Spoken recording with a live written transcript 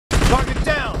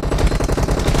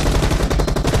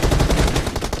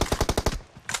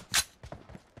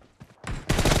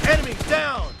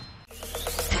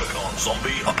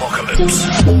Zombie apocalypse.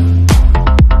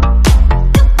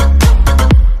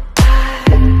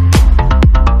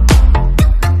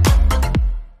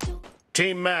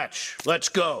 Team match, let's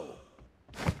go.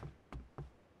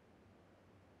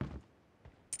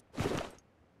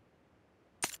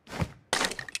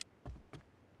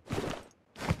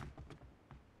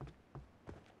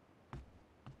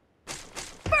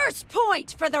 First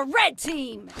point for the red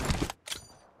team.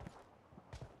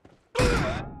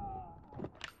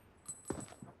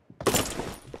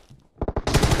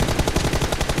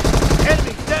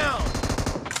 Enemy down.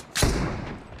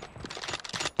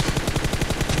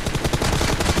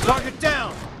 Target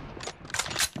down.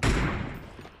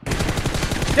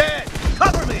 Dead.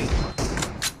 Cover me.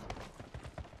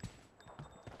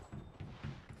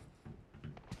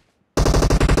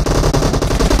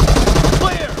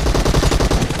 Clear.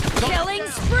 Killing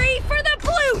spree for the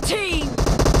blue team.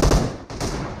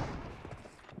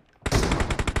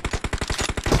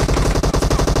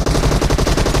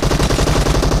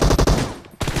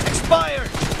 Expired.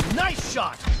 Nice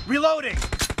shot. Reloading.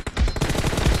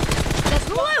 The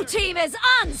blue team is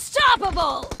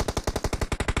unstoppable.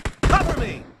 Cover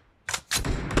me.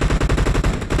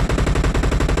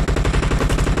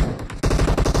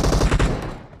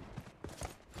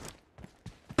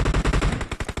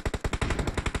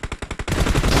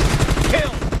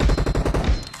 Kill.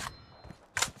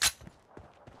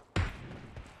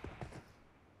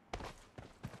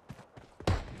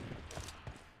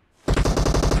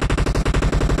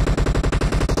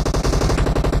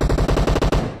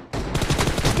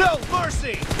 No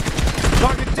mercy.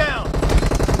 Target down.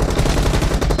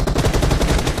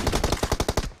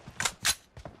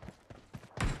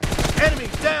 Enemy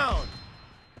down.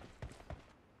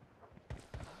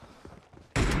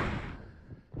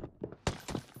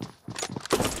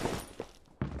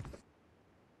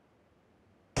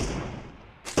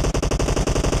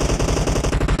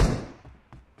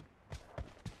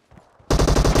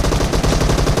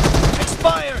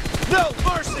 Expired. No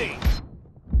mercy.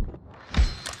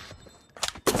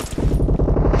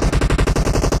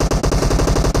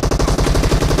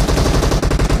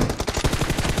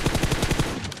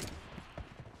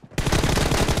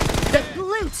 The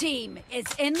blue team is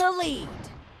in the lead.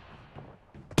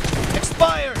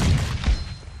 Expired.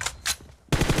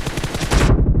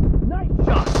 Nice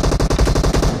shot.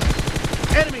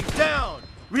 Enemy down.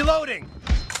 Reloading.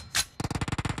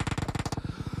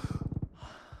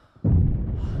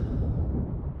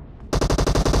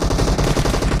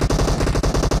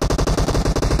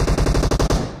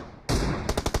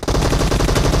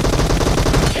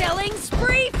 Killing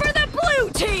spree for the blue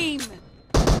team.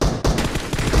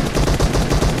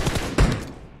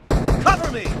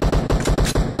 Cover me.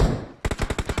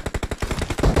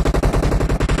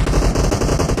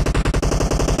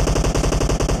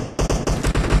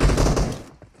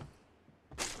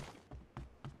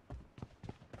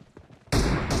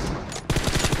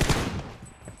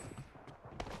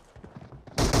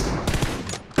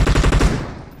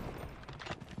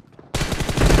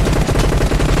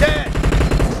 Dead.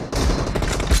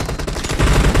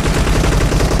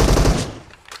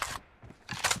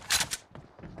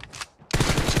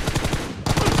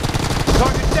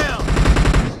 Target down.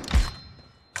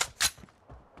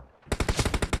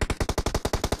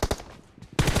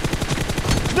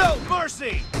 No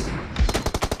mercy.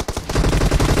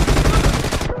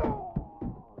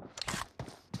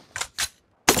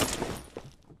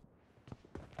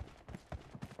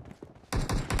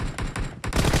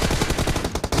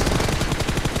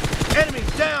 Enemy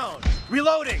down.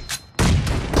 Reloading.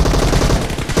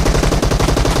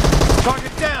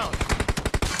 Target down.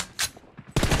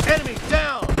 Enemy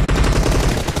down.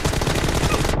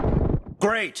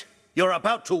 Great. You're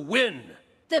about to win.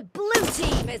 The blue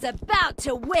team is about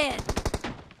to win.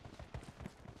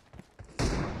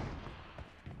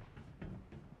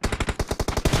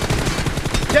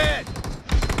 Dead.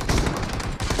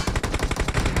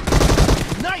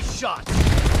 Nice shot.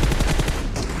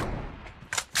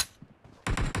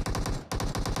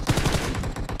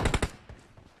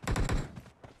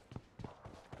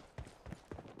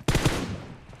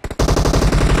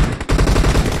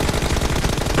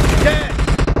 Dead.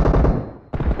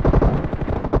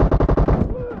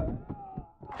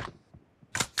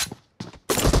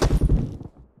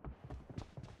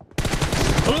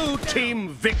 Blue team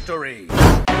victory.